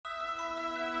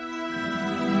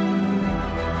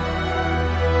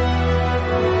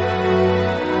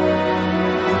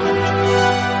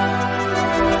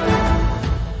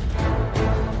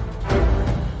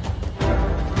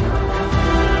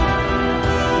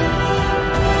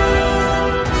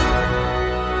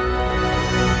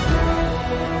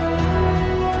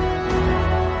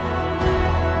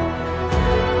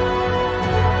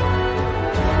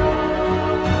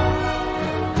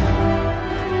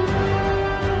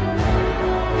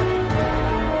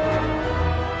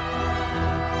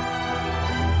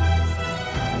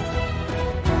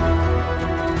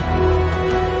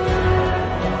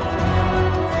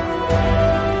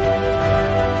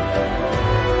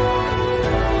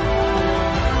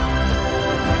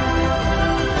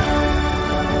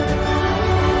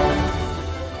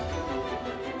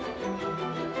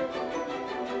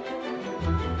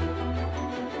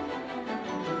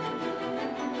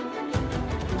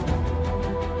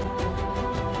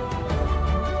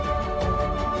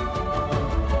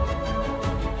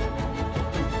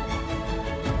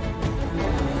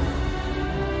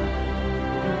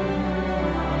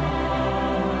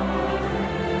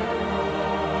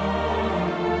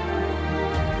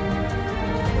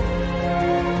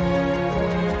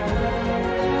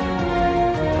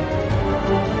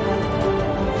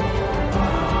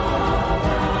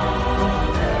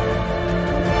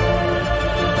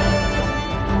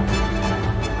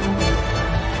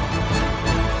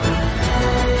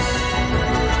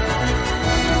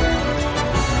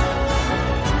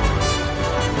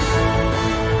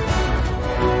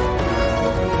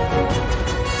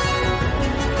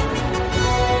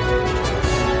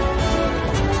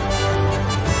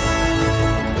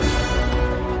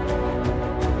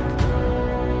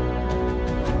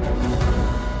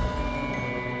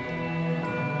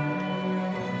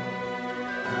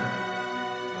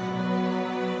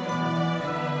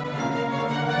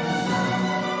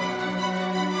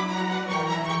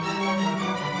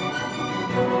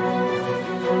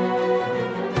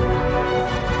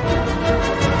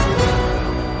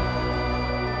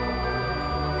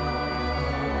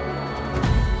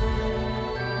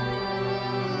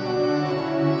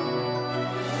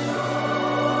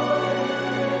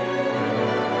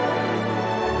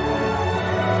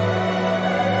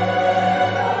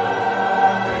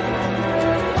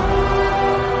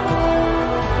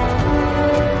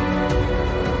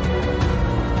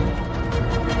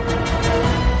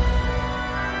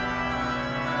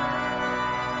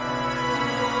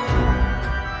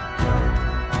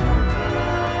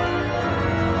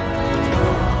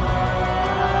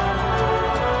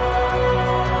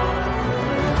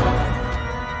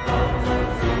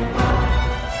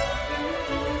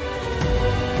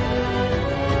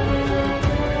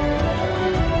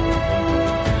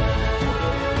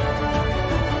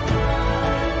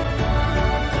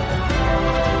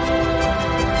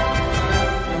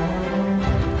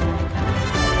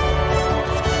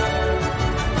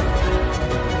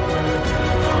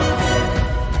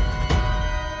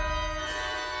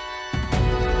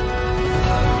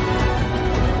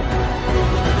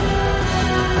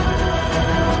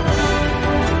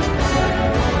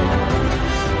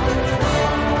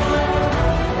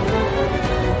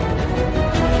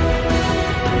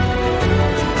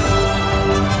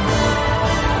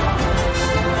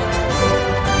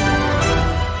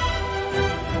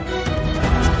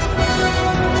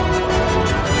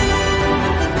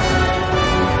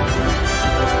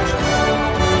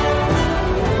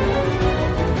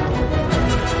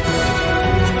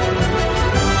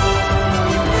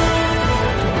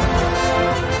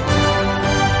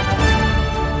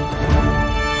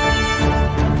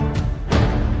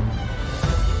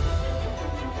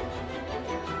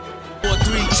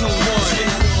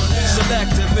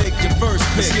make your first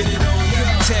pick.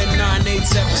 10, 9, 8,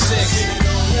 7,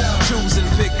 6. Choose and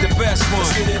pick the best one.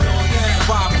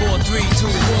 5, 4, 3, 2,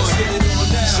 1.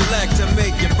 Select and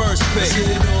make your first pick.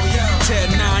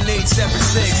 10, 9, 8, 7,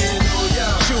 6.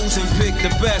 Choose and pick the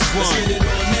best one.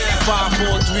 5,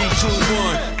 4, 3, 2,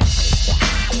 1.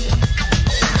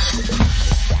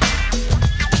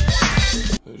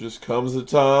 There just comes a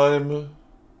time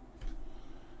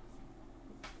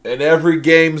in every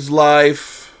game's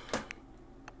life.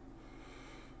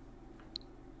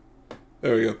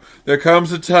 There we go. There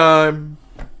comes a time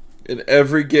in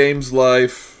every game's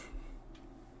life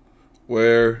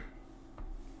where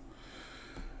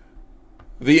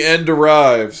the end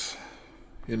arrives.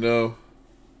 You know,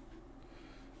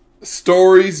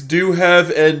 stories do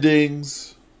have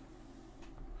endings.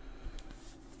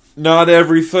 Not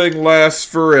everything lasts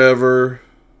forever.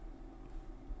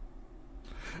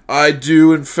 I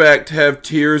do, in fact, have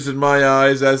tears in my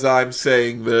eyes as I'm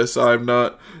saying this. I'm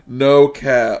not no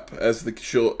cap, as the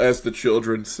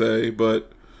children say,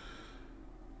 but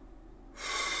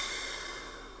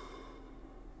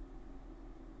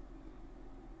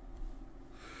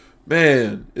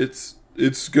man, it's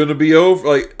gonna be over.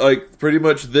 Like pretty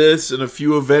much this and a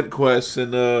few event quests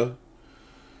and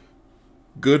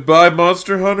goodbye,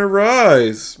 Monster Hunter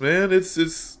Rise, man.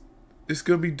 It's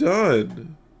gonna be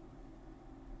done.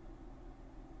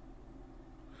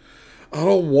 I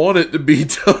don't want it to be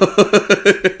done.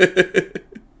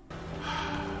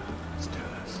 Let's do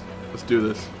this. Let's do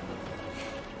this.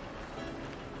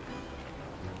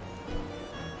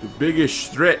 The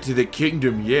biggest threat to the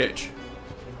kingdom yet.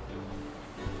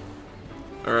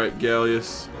 Alright,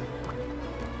 Gallius.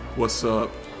 What's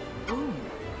up?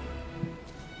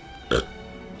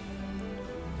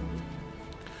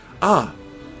 Ah,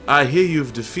 I hear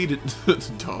you've defeated...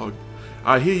 Dog.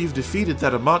 I hear you've defeated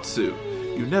that Amatsu.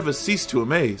 You never cease to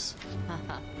amaze.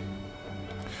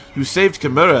 You saved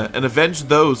Kimura and avenged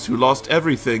those who lost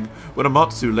everything when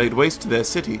Amatsu laid waste to their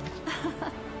city.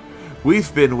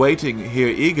 We've been waiting here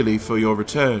eagerly for your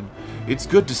return. It's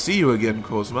good to see you again,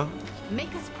 Cosma.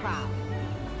 Make us proud.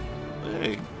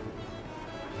 Hey.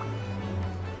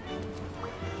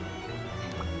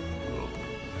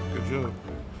 Good job.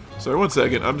 Sorry, 1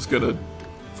 second. I'm just gonna,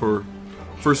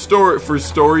 for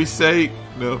story's sake,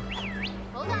 no.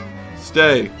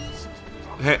 Stay.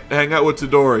 Hang out with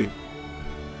Tadori.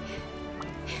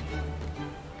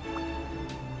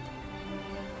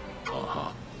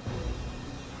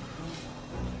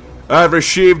 I've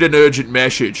received an urgent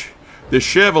message. The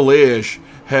Chevaliers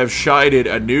have sighted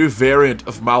a new variant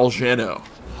of Malzeno.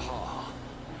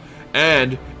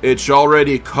 And it's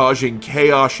already causing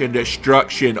chaos and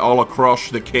destruction all across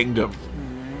the kingdom.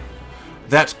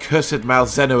 That cursed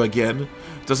Malzeno again.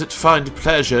 Does it find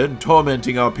pleasure in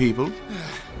tormenting our people?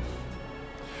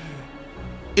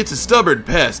 It's a stubborn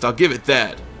pest, I'll give it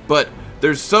that. But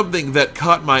there's something that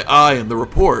caught my eye in the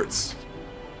reports.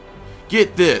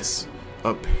 Get this.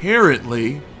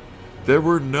 Apparently, there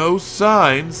were no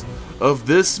signs of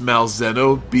this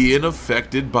Malzeno being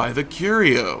affected by the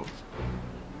Curio.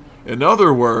 In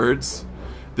other words,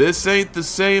 this ain't the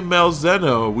same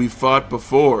Malzeno we fought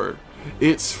before.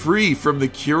 It's free from the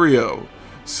Curio.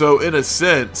 So, in a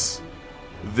sense,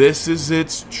 this is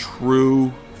its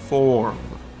true form.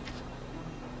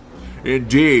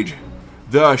 Indeed.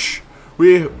 Thus,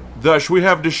 we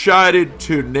have decided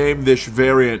to name this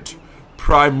variant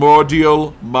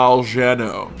Promordial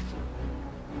Malzeno.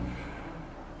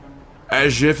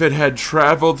 As if it had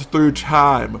traveled through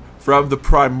time from the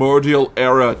primordial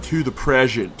era to the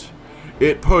present,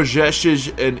 it possesses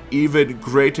an even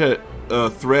greater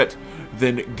threat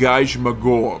than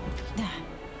Geismagorn.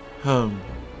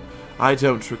 I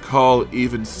don't recall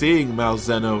even seeing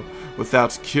Malzeno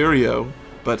without Curio,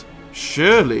 but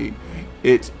surely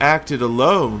it acted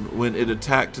alone when it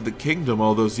attacked the kingdom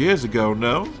all those years ago,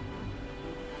 no?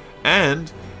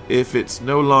 And if it's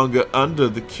no longer under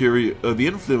the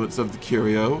influence of the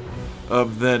Curio,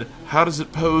 then how does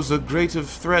it pose a greater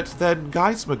threat than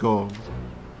Geismagorn?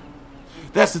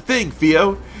 That's the thing,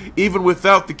 Theo. Even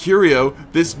without the Curio,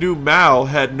 this new Mal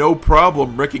had no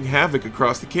problem wreaking havoc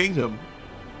across the kingdom.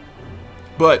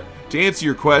 But, to answer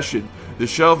your question, the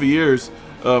Chevaliers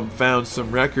found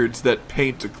some records that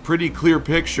paint a pretty clear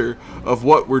picture of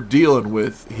what we're dealing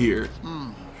with here.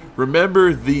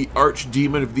 Remember the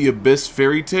Archdemon of the Abyss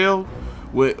fairy tale?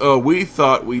 We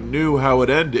thought we knew how it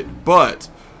ended, but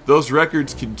those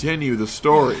records continue the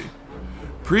story.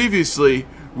 Previously,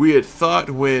 we thought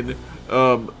when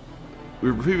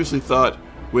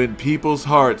people's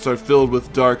hearts are filled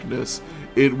with darkness,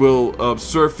 it will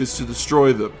surface to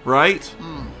destroy them, right?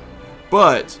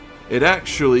 But it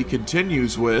actually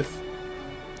continues with,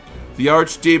 the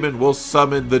Archdemon will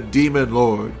summon the Demon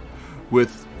Lord,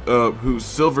 with whose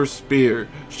silver spear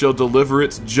shall deliver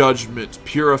its judgment,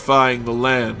 purifying the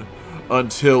land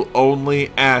until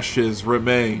only ashes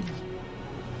remain.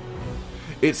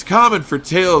 It's common for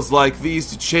tales like these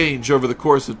to change over the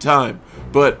course of time,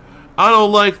 but I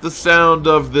don't like the sound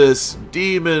of this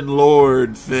Demon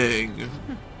Lord thing.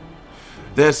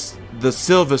 The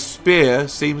silver spear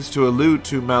seems to allude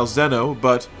to Malzeno,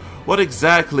 but what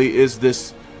exactly is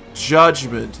this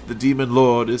judgment the Demon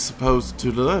Lord is supposed to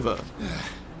deliver?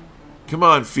 Come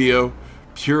on, Theo.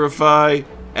 Purify,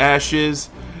 ashes.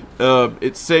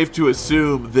 It's safe to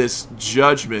assume this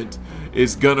judgment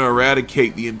is gonna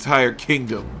eradicate the entire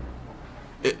kingdom.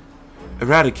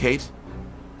 Eradicate?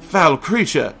 Foul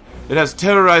creature! It has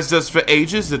terrorized us for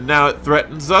ages, and now it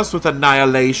threatens us with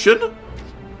annihilation?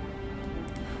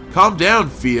 Calm down,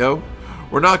 Theo.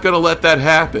 We're not gonna let that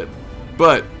happen.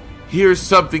 But here's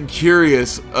something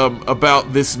curious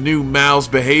about this new Mal's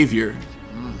behavior.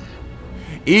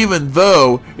 Even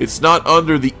though it's not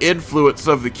under the influence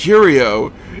of the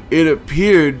curio, it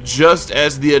appeared just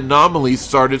as the anomaly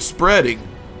started spreading.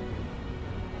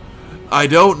 I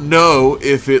don't know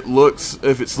if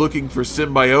it's looking for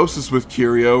symbiosis with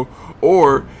curio,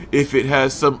 or if it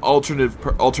has some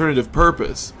alternative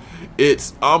purpose.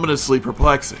 It's ominously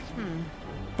perplexing.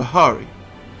 Bahari,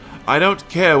 I don't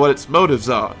care what its motives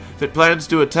are. If it plans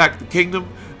to attack the kingdom,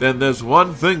 then there's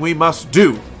one thing we must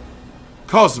do.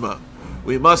 Cosma,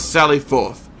 we must sally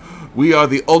forth. We are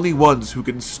the only ones who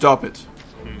can stop it.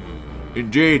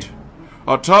 Indeed.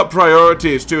 Our top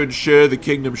priority is to ensure the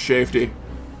kingdom's safety.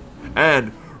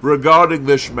 And, regarding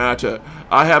this matter,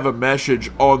 I have a message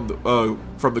from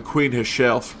the Queen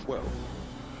herself. Well.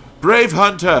 Brave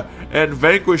hunter and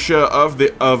vanquisher of the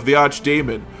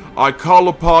Archdemon, I call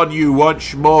upon you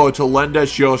once more to lend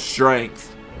us your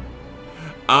strength.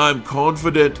 I'm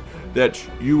confident that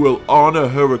you will honor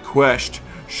her request,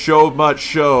 so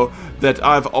much so that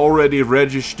I've already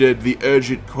registered the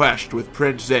urgent quest with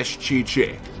Princess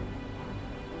Chi-Chi.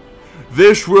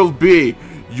 This will be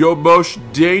your most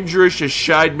dangerous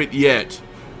assignment yet.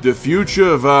 The future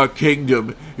of our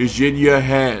kingdom is in your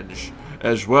hands,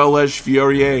 as well as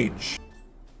Fioriane's.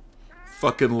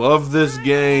 Fucking love this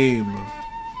game.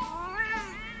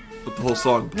 Let the whole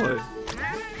song play.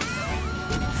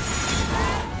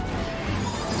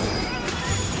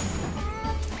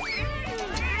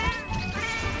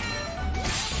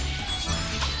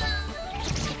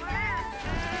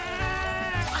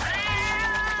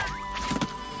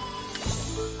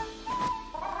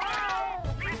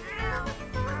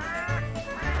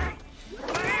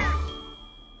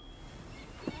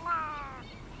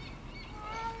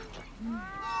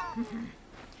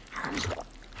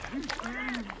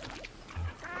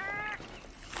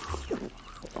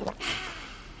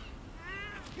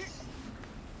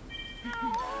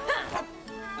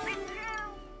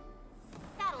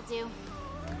 That'll do.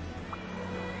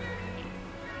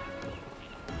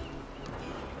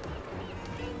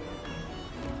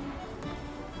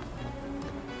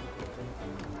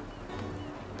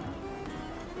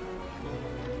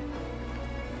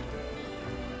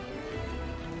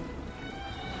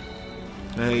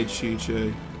 Hey,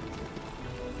 Chi-Chi.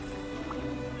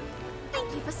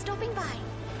 Thank you for stopping by.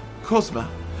 Cosma,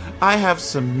 I have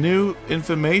some new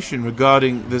information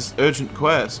regarding this urgent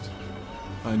quest.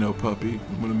 I know, puppy.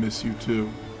 I'm gonna miss you too.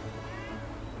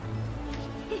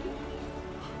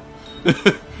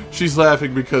 She's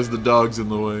laughing because the dog's in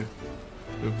the way.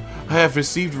 I have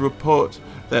received a report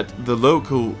that the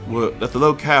locale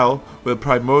where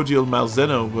Promordial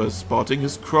Malzeno was spotting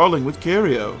is crawling with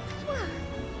curio.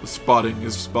 Spotting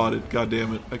is spotted. God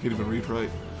damn it! I can't even read right.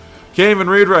 Can't even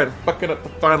read right. I'm fucking up the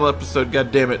final episode.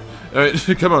 God damn it! All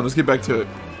right, come on, let's get back to it.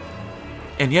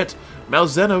 And yet,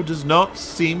 Malzeno does not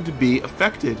seem to be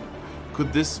affected.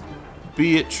 Could this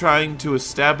be it trying to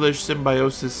establish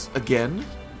symbiosis again?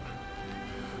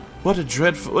 What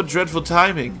dreadful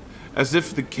timing! As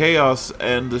if the chaos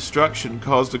and destruction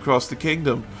caused across the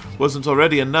kingdom wasn't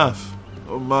already enough.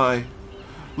 Oh my!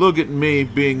 Look at me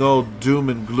being all doom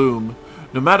and gloom.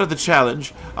 No matter the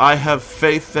challenge, I have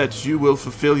faith that you will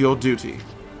fulfill your duty.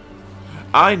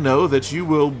 I know that you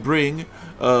will bring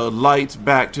light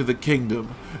back to the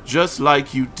kingdom, just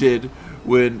like you did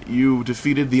when you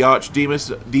defeated the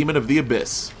Archdemon of the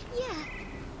Abyss. Yeah.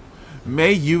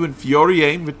 May you and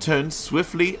Fioriane return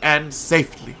swiftly and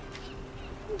safely.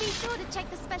 Be sure to check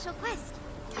the special quest.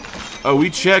 Oh, we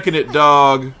checking it,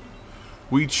 dog.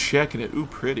 We checking it. Ooh,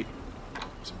 pretty.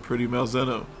 It's a pretty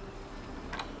Malzeno.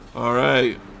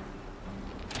 Alright.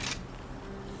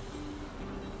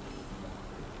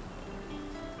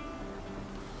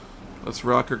 Let's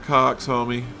rock her cocks,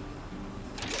 homie.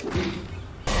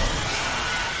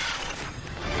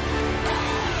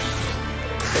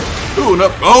 Ooh, no.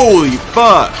 Holy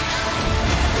fuck!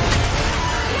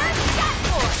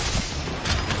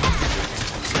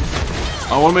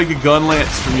 I want to make a gun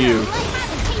lance from you.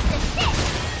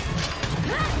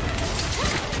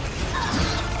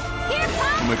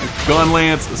 I'll make a gun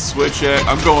lance, a switch axe.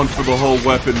 I'm going for the whole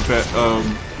weapon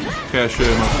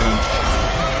cachet, my friend.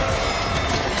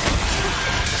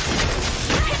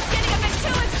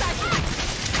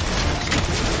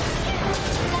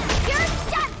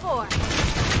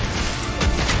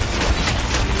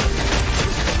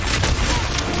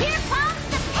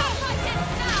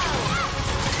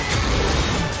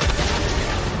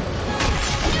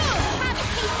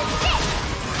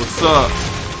 What's up?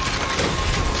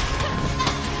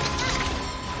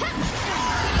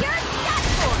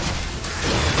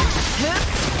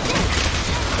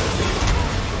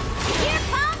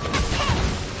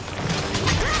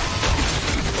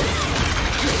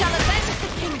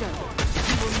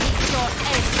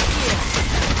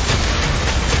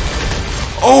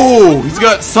 Oh, he's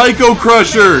got Psycho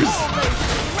Crushers!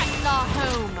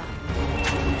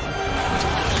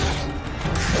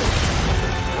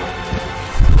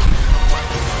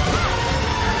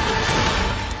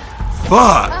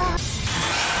 Fuck!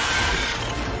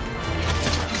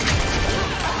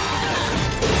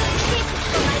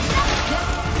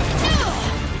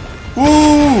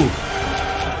 Woo!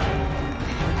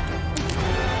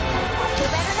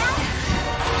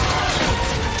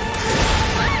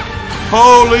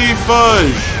 Holy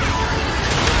fudge!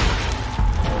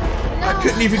 I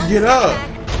couldn't even get up.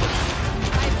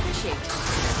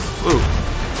 Ooh.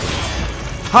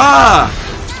 Ha!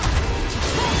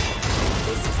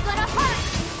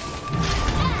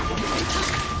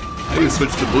 I need to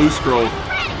switch to blue scroll.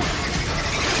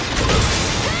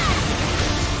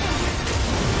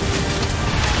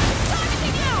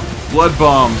 Blood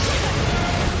bombs.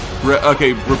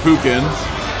 Okay, Rapukin.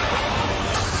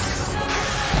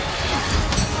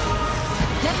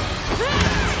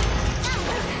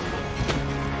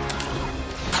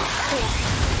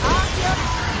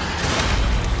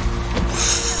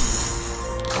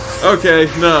 Okay,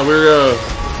 no, we're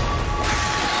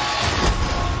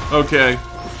okay.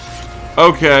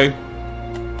 Okay.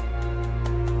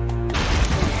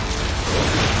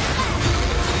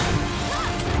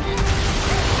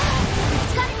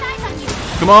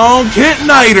 Come on,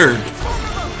 Kentoniter!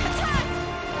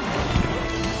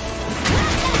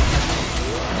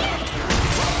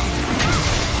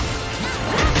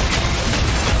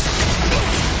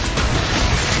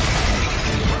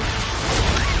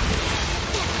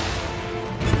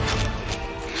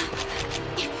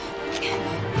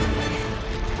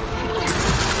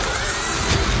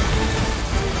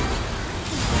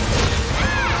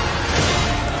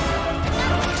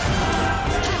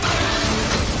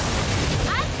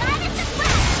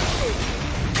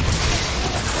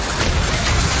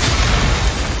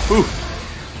 Ooh.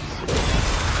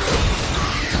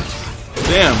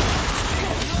 Damn.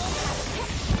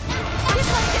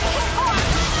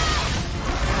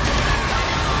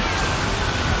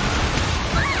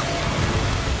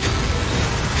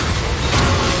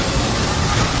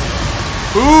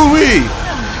 Ooh-wee.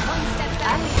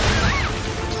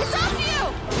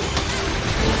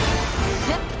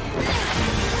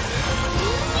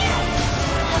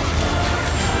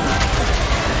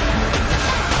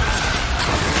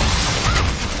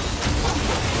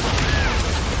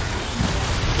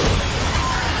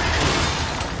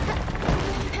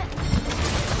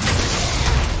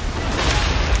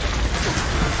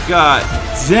 God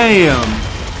damn.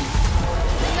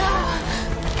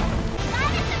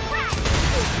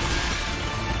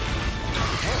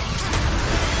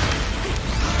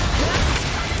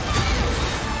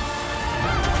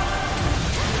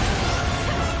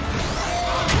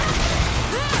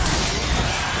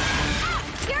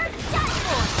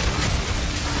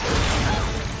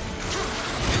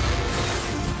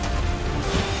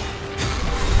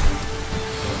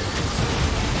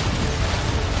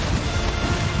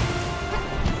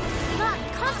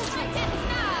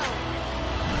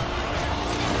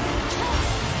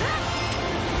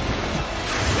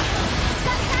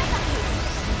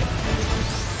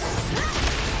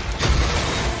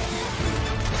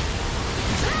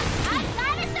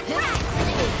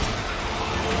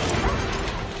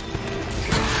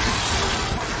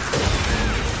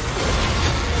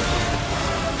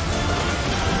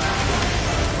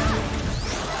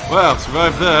 Wow,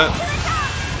 survived that.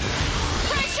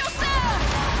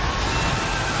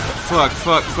 Fuck,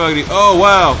 fuckity. Oh,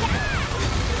 wow.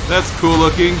 That's cool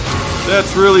looking.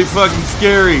 That's really fucking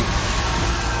scary.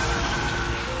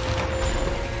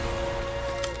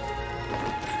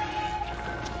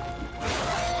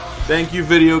 Thank you,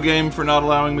 video game, for not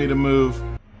allowing me to move.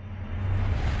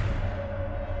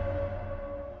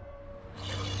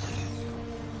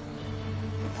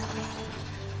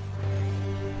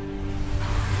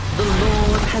 The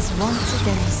Lord has once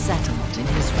again settled in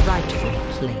his rightful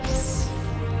place.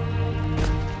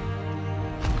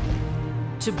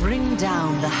 To bring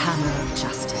down the hammer of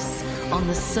justice on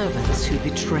the servants who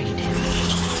betrayed him.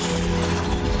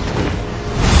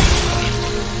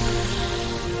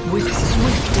 With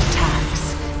swift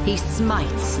attacks, he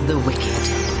smites the wicked.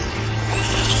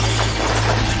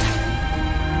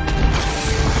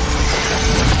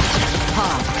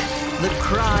 Hark, the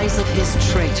cries of his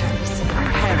traitors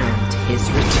herald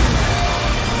his return.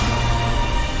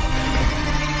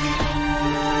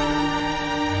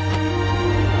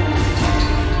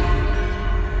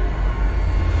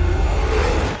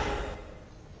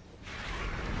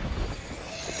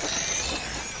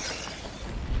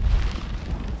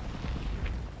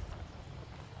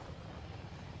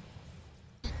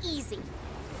 Easy.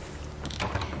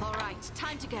 All right,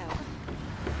 time to go.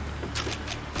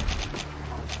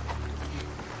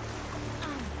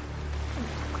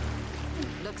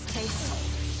 Looks tasty.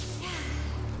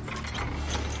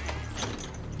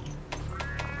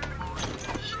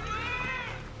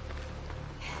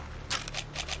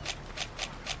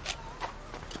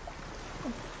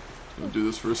 I'll do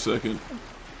this for a second.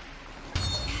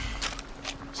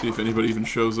 See if anybody even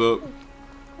shows up.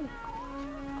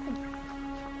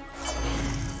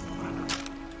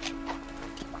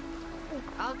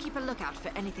 I'll keep a lookout for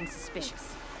anything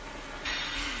suspicious.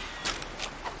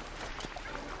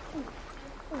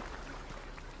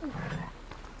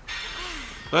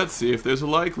 Let's see if there's a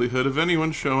likelihood of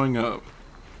anyone showing up.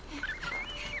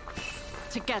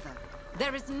 Together,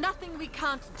 there is nothing we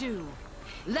can't do.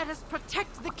 Let us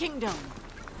protect the kingdom.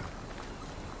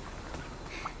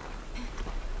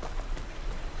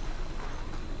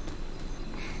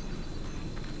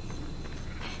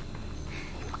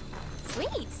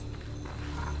 Sweet.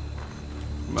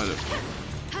 Might have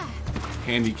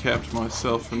handicapped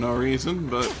myself for no reason,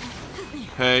 but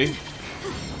hey.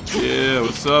 Yeah,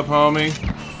 what's up, homie?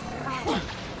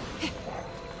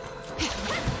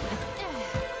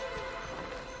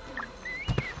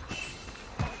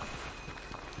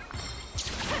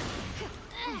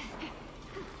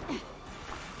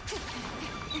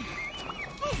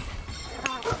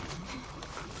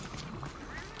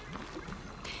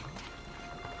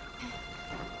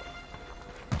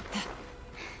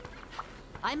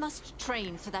 I must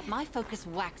train so that my focus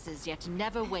waxes yet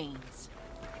never wanes.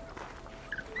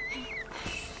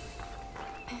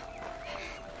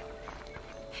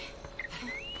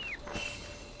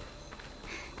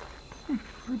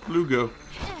 Where'd Blue go?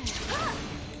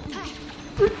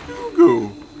 Where'd Blue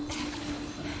go?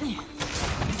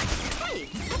 Hey,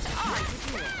 what are you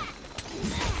doing?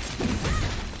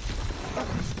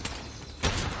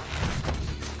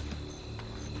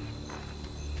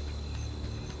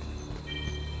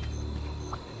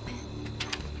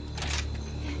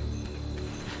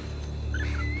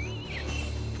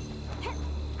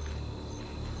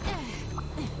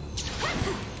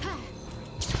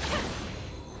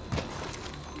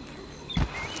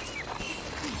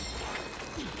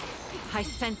 I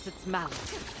sense its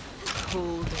malice,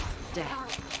 cold as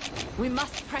death. We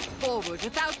must press forward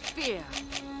without fear.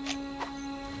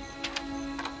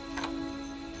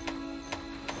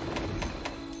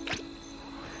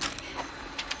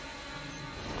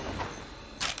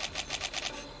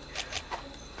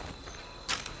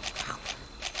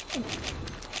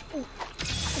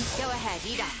 Go ahead,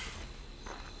 eat up.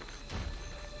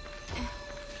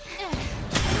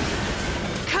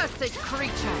 Cursed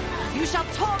creature! You shall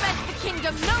torment the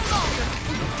kingdom no longer!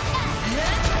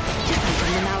 Different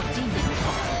from the Malzeno we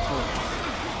fought before.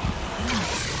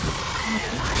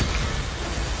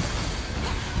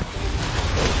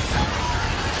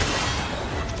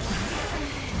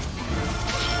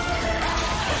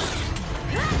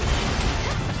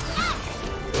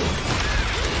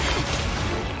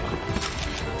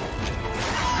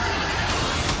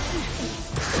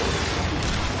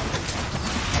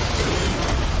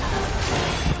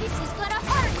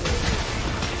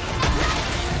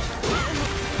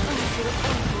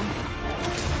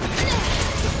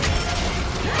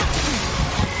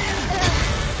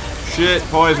 Shit,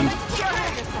 poisoned.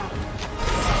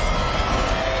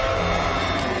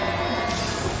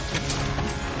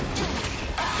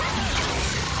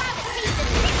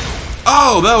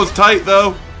 Oh, that was tight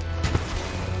though.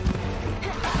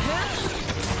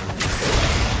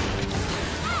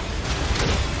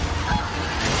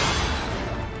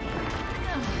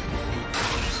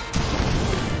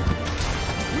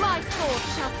 My sword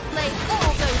shall slay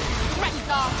all those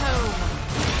our home.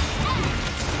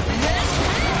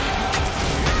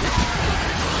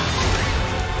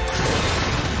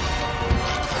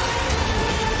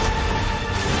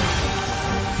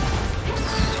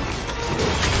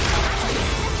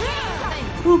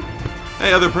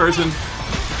 Hey, other person.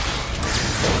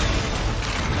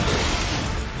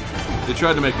 They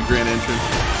tried to make a grand entrance.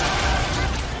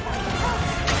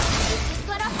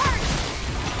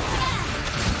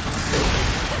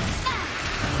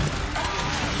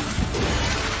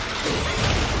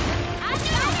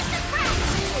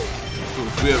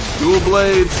 We have dual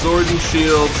blades, sword and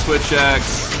shield, switch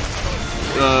axe,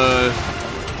 I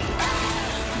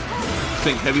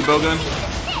think heavy bowgun.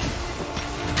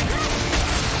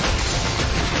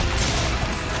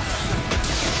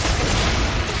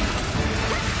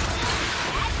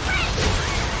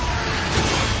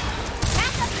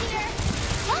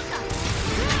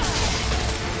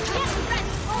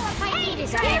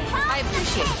 I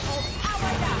appreciate it.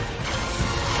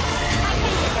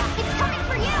 It's coming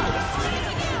for you!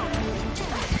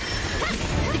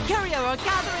 The Curio are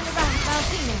gathering around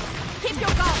Malzeno. Keep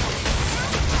your guard up.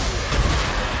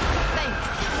 Thanks.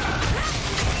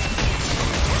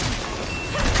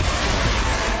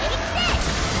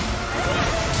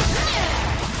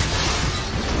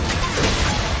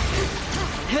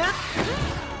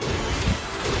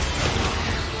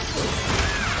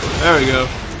 There we go.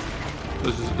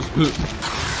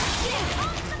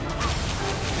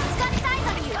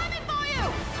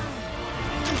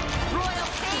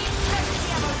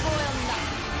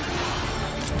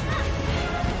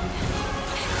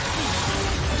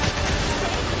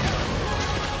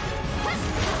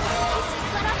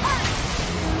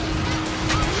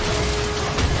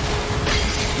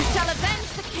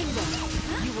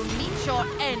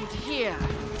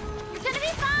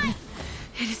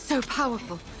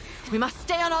 Powerful. We must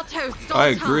stay on our toes. I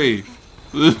agree.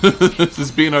 This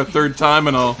is being our third time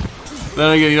and all.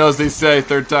 Then again, you know, as they say,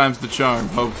 third time's the charm.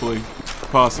 Hopefully.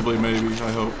 Possibly, maybe.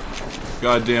 I hope.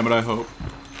 God damn it, I hope.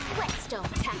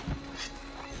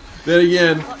 Then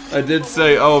again, I did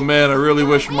say, oh man, I really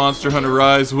wish Monster Hunter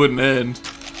Rise wouldn't end.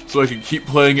 So I could keep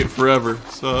playing it forever.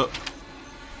 Sup?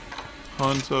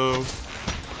 Hunto.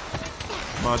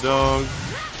 My dog.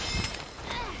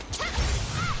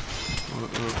 What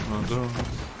up, my dog?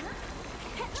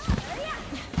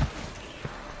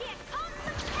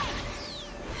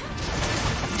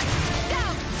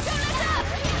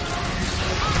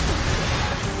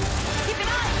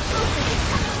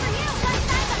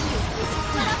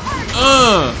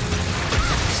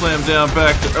 Slam down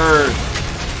back to earth.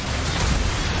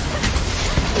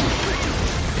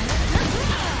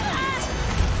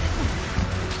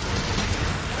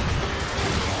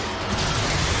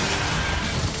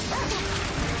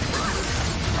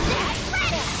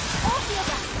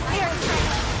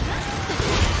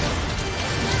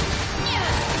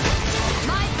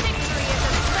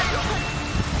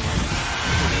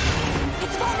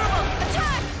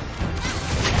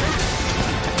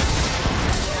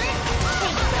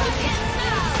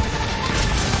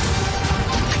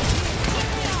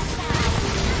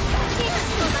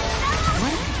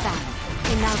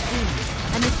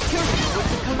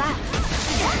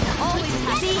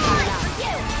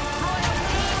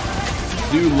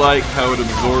 I do like how it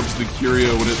absorbs the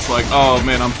curio when it's like, oh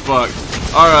man, I'm fucked.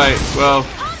 Alright, well,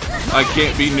 I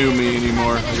can't be new me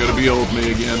anymore. I gotta be old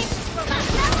me again.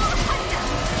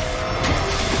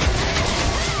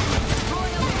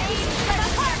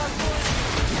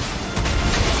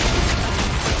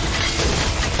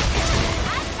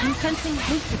 I'm sensing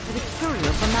hatred for the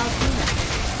curio from Malzeno.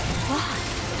 Why?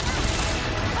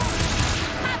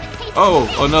 Oh,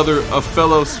 a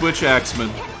fellow switch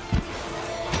axeman.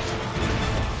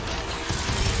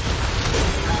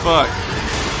 Fuck.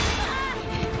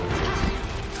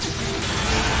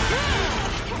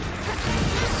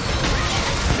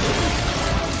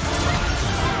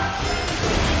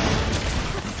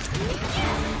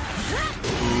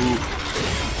 Ooh.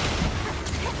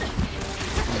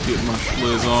 Get my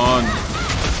schliz on.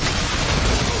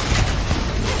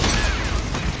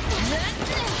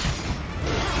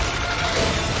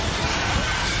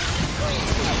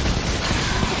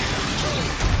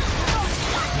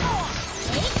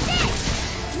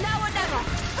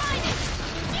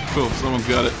 Cool, someone's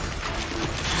got it.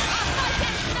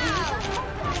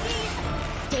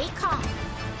 Stay calm.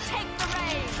 Take the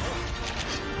reins.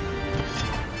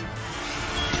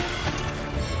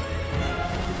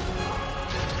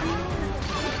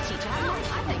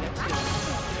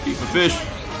 Eat my fish.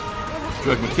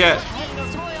 Drug my cat.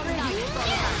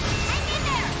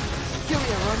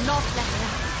 Curio are not letting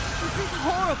up. This is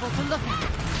horrible to look at.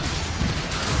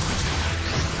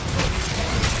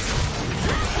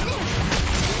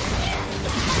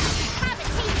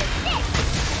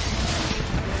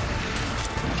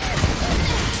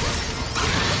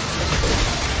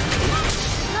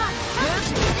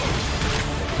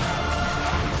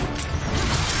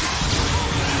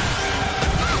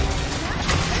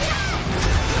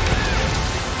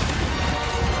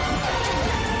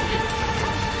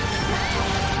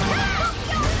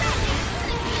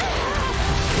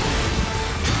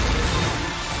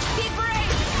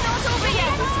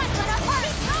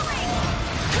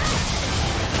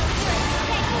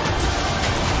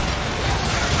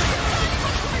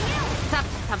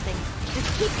 something.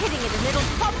 Just keep hitting it and it'll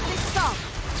probably stop.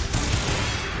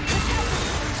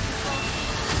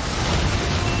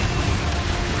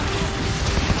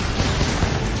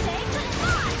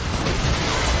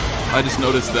 I just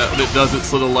noticed that when it does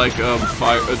its little like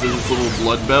fire, its little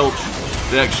blood belch,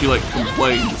 it actually like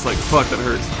complains. It's like, fuck, that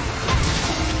hurts.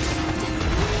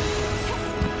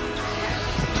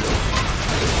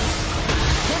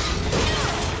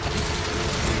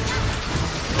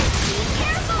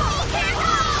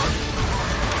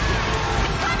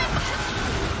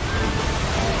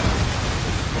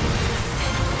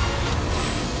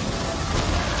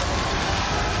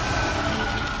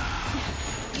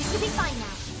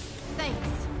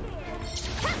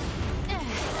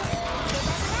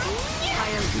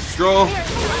 Stroll.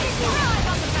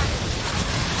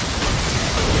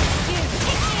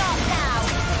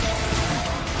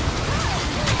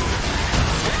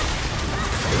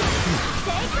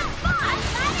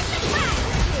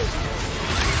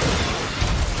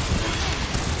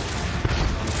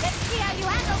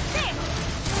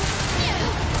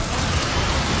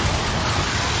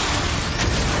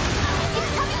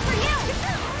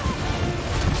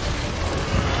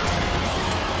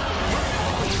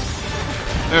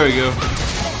 There we go.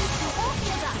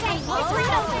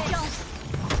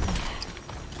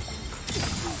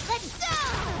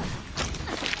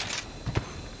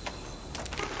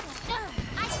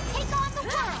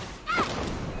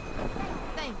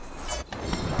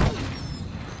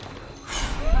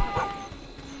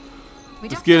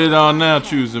 Let's get it on now.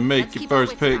 Choose and make your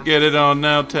first pick. Get it on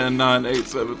now. 10, 9, 8,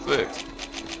 7, 6.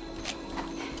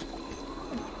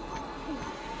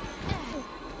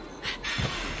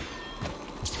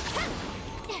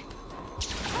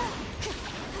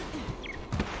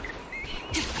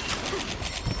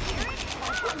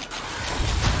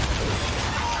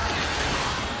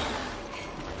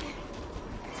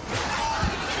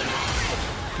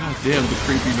 God damn, the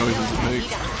creepy noises it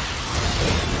makes.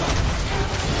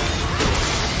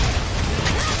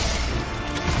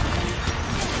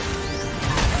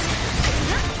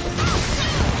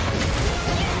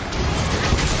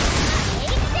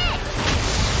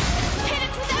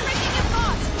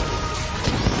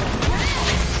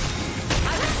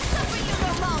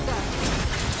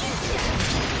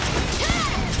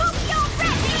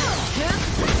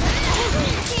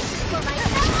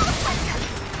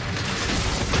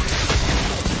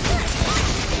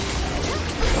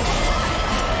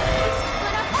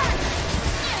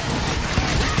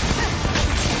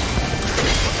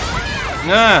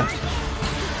 Ah.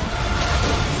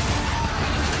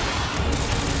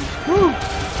 Woo.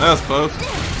 That was close.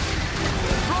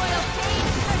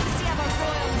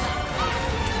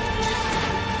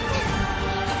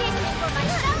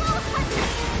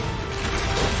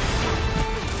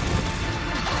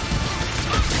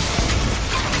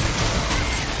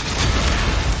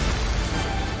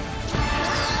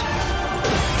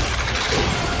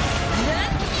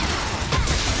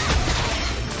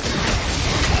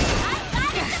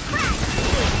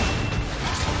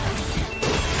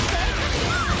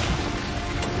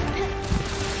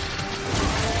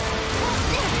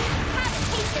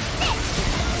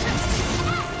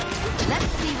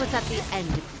 At the end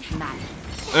of this match.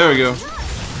 There we go.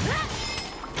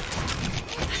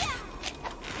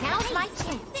 Now's my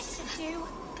chance. This should do.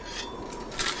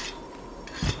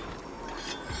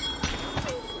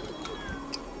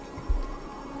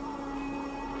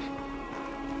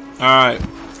 Alright.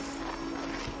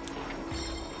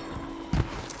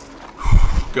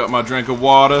 Got my drink of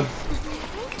water.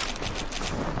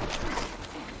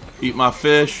 Eat my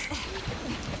fish.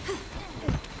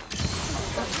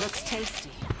 Looks tasty.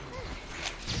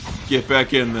 Get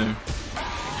back in there.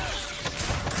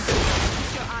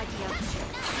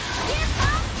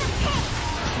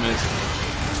 Miss.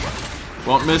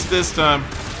 Won't miss this time.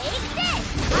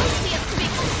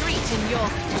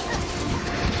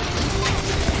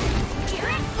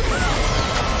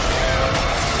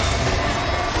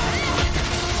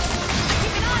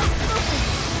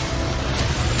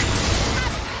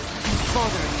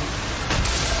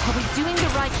 Are we doing the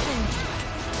right thing?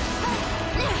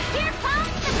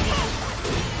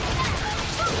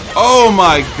 Oh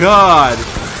my god!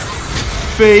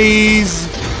 Phase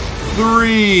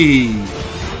 3!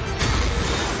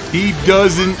 He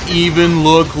doesn't even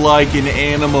look like an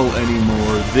animal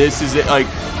anymore. This is it. Like,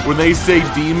 when they say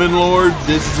Demon Lord,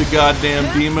 this is a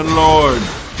goddamn Demon Lord.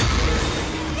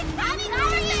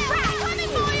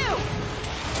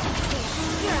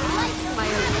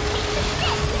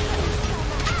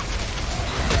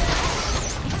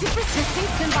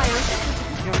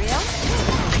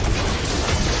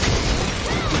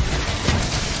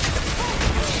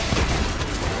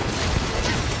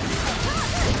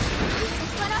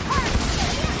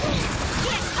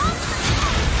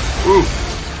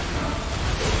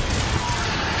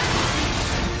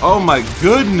 Oh my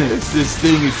goodness, this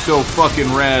thing is so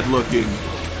fucking rad looking.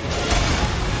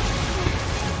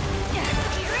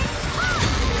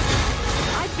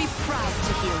 I'd be proud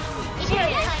to heal you.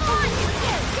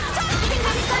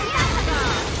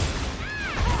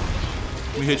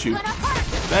 Let me hit you.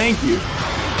 Thank you.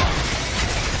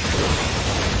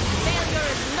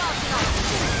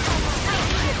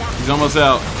 He's almost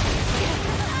out.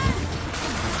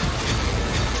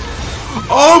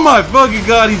 Oh my fucking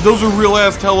god, those are real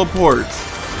ass teleports.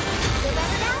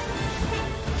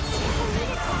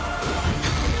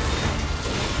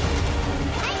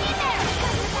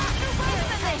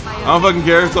 I don't fucking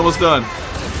care, it's almost done.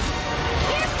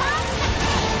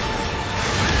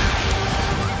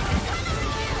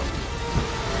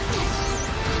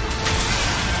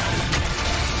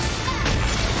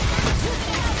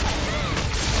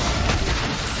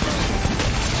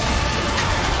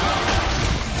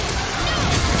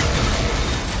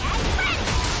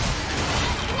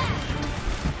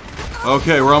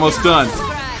 Okay, we're almost done.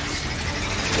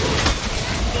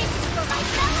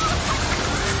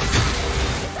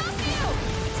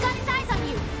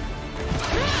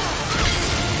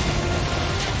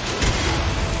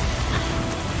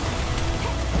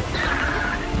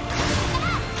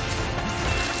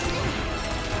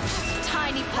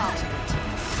 Tiny part of it.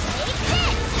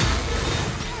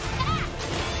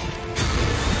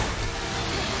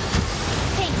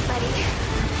 Thanks, buddy.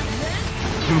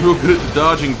 I'm real good at the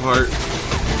dodging part.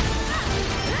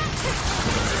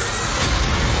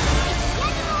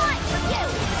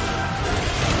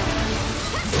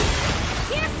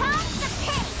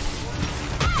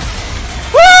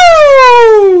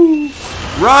 Woo!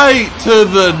 Right to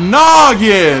the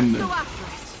noggin! Go after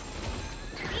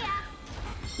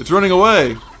it. It's running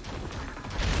away.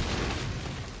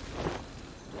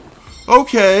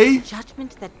 Okay.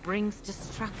 Judgment that brings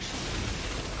destruction.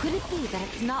 Could it be that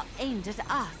it's not aimed at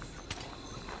us?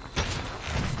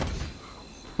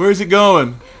 Where's it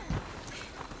going?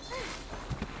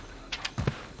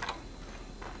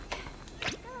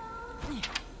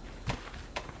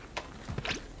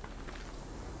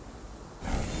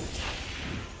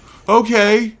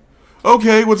 Okay.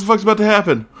 Okay, what the fuck's about to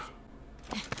happen?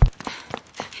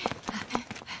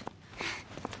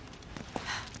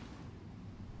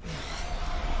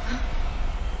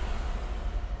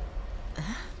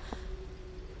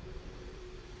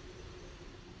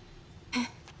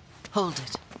 Hold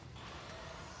it.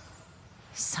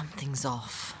 Something's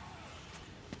off.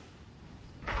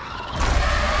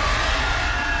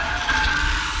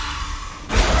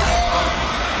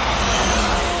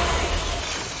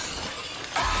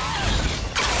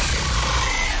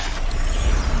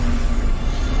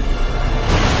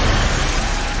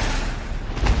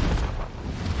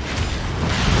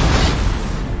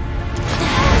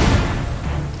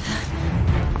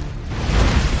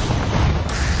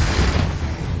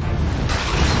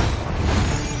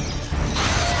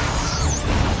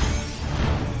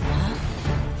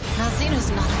 Malzeno's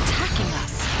not attacking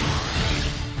us.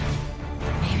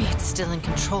 Maybe it's still in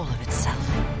control of itself.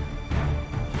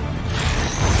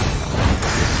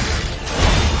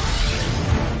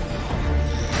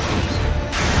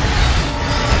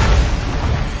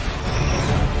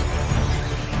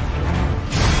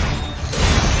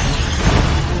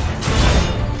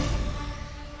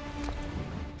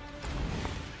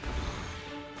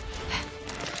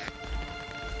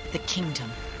 The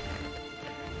kingdom,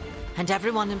 and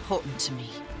everyone important to me,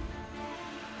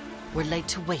 were laid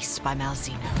to waste by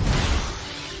Malzeno.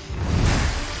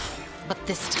 But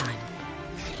this time,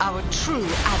 our true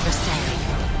adversary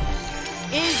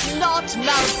is not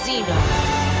Malzeno.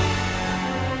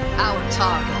 Our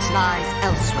target lies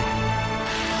elsewhere.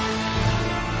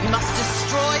 We must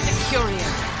destroy the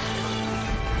Curio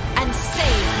and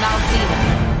save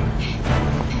Malzeno.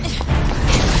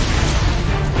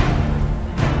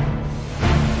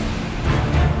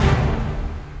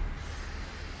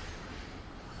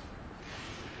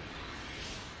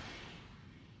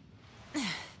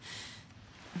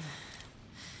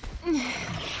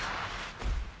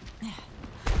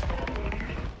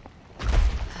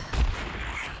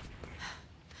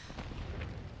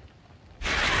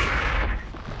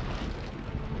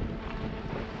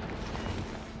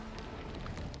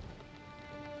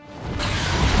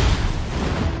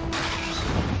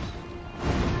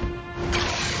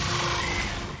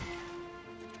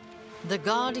 The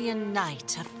guardian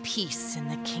knight of peace in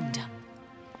the kingdom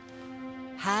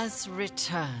has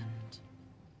returned.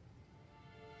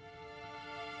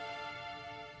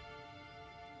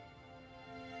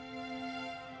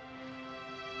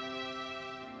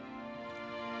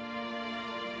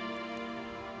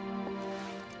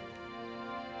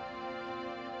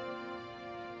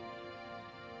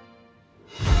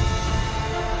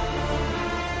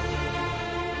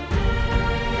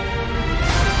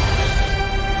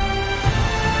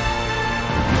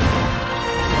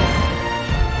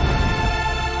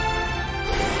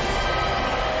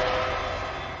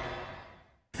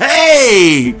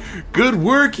 Hey! Good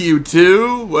work, you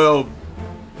two. Well,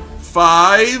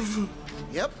 5.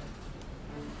 Yep.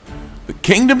 The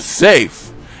kingdom's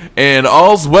safe, and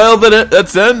all's well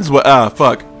that ends well.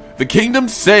 Fuck. The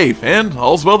kingdom's safe, and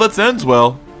all's well that ends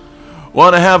well.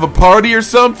 Want to have a party or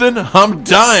something? I'm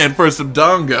dying for some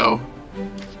dongo.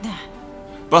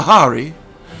 Bahari,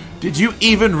 did you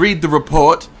even read the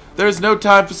report? There's no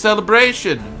time for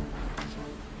celebration.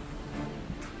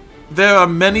 There are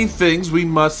many things we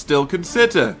must still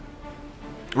consider.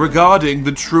 Regarding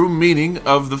the true meaning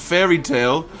of the fairy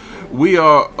tale, we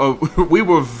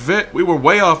were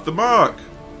way off the mark.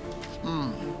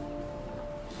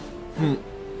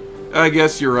 I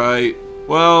guess you're right.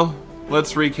 Well,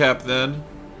 let's recap then.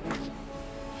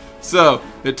 So,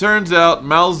 it turns out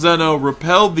Malzeno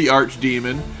repelled the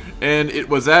archdemon, and it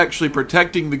was actually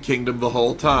protecting the kingdom the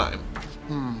whole time.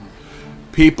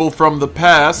 People from the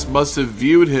past must have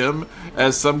viewed him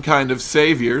as some kind of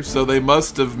savior, so they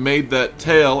must have made that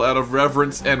tale out of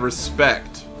reverence and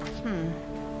respect.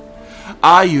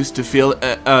 I used to feel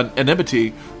an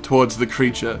enmity towards the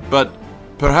creature, but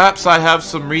perhaps I have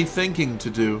some rethinking to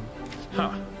do.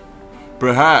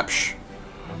 Perhaps.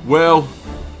 Well,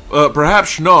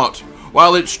 perhaps not.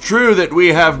 While it's true that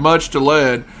we have much to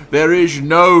learn, there is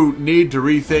no need to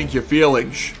rethink your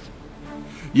feelings.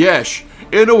 Yes,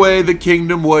 in a way the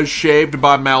kingdom was shaped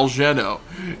by Malzeno.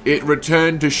 It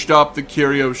returned to stop the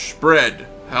curio spread.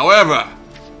 However,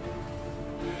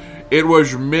 it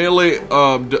was merely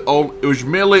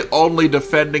only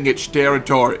defending its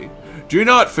territory. Do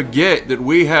not forget that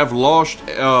we have lost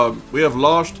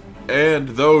and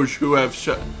those who have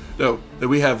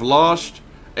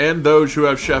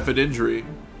suffered injury.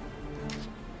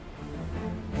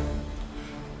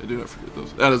 I do not forget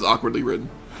those. That is awkwardly written.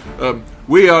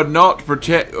 We are not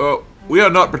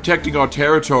protecting our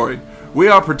territory. We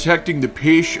are protecting the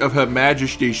peace of Her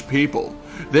Majesty's people.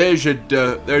 There's a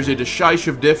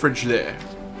decisive difference there.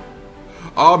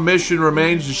 Our mission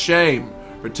remains the same.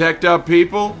 Protect our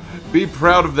people. Be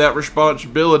proud of that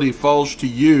responsibility falls to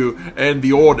you and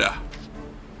the Order.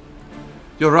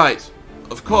 You're right.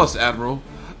 Of course, Admiral.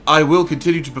 I will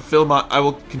continue to fulfill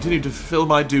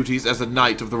my duties as a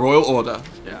knight of the Royal Order.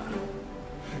 Yeah.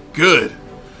 Good.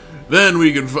 Then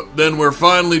we're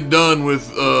finally done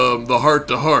with the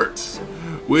heart-to-hearts.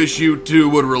 Wish you two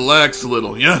would relax a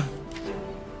little, yeah?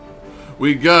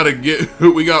 We got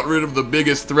rid of the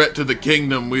biggest threat to the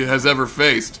kingdom we has ever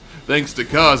faced, thanks to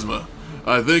Cosma.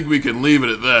 I think we can leave it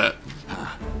at that.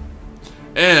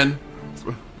 And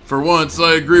for once,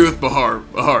 I agree with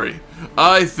Bahari.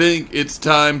 I think it's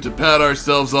time to pat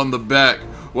ourselves on the back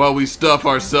while we stuff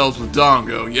ourselves with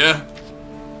dongo, yeah?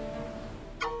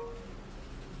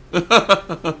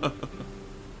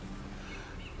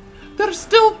 There's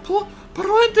still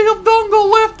plenty of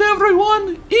dongo left,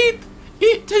 everyone. Eat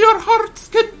to your heart's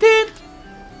content.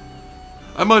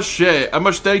 I must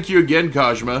thank you again,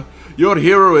 Cosma. Your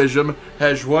heroism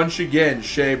has once again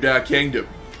saved our kingdom.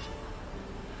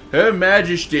 Her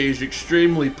Majesty is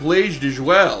extremely pleased as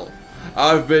well.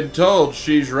 I've been told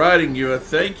she's writing you a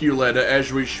thank you letter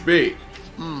as we speak.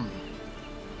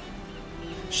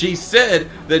 She said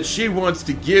that she wants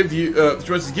to give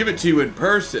it to you in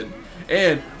person,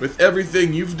 and with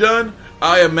everything you've done,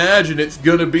 I imagine it's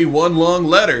gonna be one long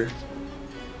letter.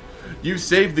 You've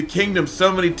saved the kingdom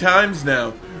so many times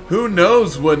now. Who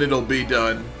knows when it'll be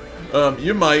done?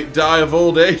 You might die of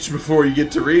old age before you get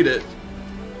to read it.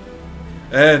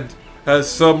 And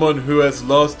as someone who has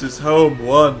lost his home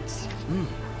once,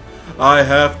 I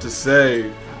have to say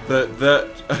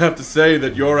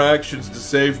that your actions to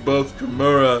save both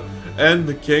Kimura and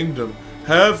the kingdom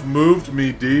have moved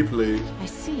me deeply. I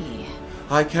see.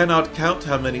 I cannot count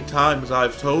how many times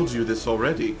I've told you this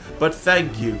already, but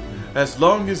thank you. As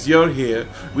long as you're here,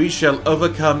 we shall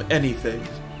overcome anything.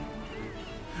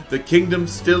 The kingdom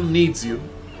still needs you.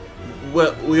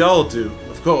 Well, we all do,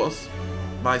 of course,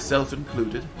 myself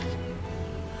included.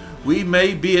 We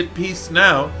may be at peace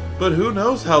now, but who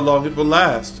knows how long it will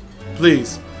last.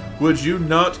 Please, would you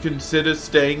not consider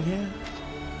staying here?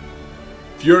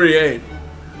 Furiane,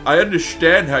 I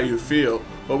understand how you feel,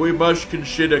 but we must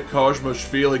consider Cosma's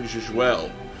feelings as well.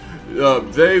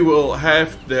 They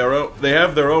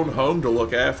have their own home to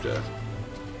look after.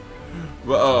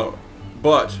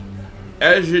 But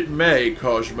as it may,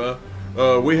 Cosma,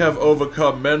 we have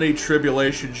overcome many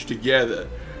tribulations together,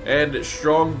 and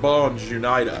strong bonds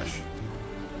unite us.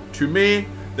 To me,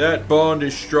 that bond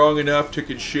is strong enough to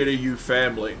consider you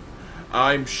family.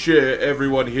 I'm sure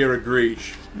everyone here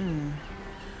agrees.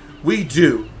 We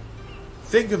do.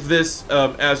 Think of this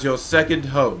as your second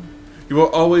home. You are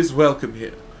always welcome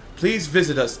here. Please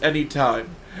visit us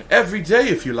anytime. Every day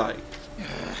if you like.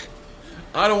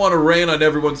 I don't want to rain on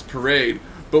everyone's parade,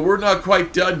 but we're not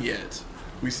quite done yet.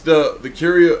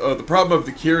 The problem of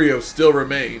the curio still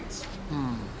remains.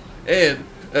 And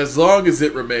as long as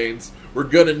it remains, we're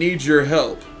gonna need your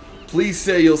help. Please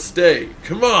say you'll stay.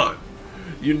 Come on.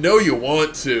 You know you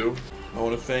want to. I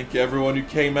want to thank everyone who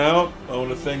came out. I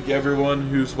want to thank everyone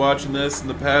who's watching this in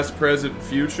the past, present, and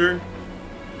future.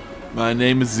 My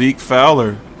name is Zeke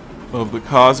Fowler of the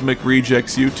Cosmic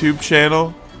Rejects YouTube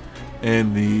channel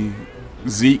and the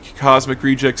Zeke Cosmic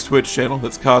Rejects Twitch channel.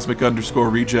 That's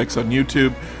Cosmic_Rejects on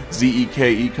YouTube,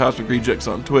 ZEKE Cosmic Rejects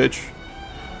on Twitch.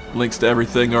 Links to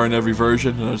everything are in every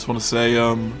version, and I just want to say,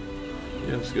 yeah,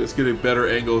 let's get a better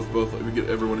angle of both. Let me get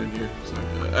everyone in here.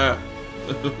 Sorry.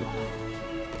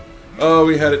 Oh,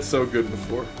 we had it so good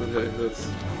before, but hey,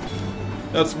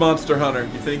 that's Monster Hunter.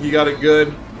 You think you got it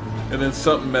good, and then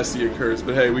something messy occurs.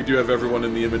 But hey, we do have everyone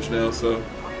in the image now, so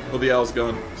well, the owl's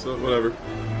gone, so whatever.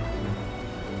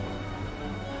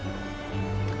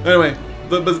 Anyway,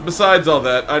 besides all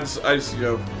that, I just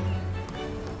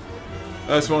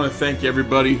want to thank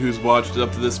everybody who's watched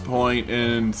up to this point,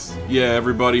 and yeah,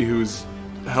 everybody who's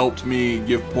helped me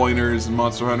give pointers in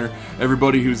Monster Hunter,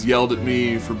 everybody who's yelled at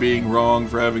me for being wrong,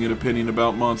 for having an opinion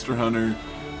about Monster Hunter,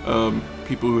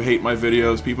 people who hate my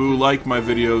videos, people who like my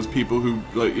videos, people who,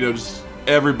 just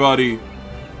everybody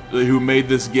who made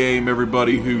this game,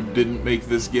 everybody who didn't make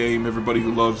this game, everybody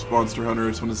who loves Monster Hunter. I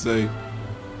just want to say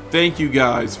thank you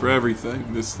guys for everything.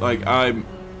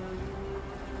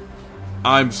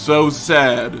 I'm so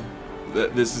sad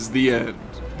that this is the end,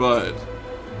 but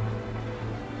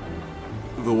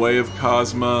the way of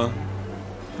Cosma,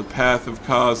 the path of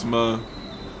Cosma,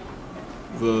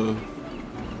 the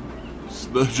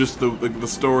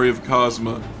story of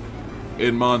Cosma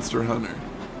in Monster Hunter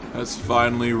has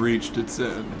finally reached its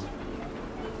end.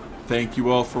 Thank you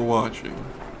all for watching.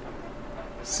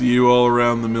 See you all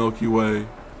around the Milky Way.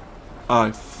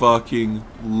 I fucking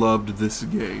loved this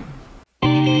game.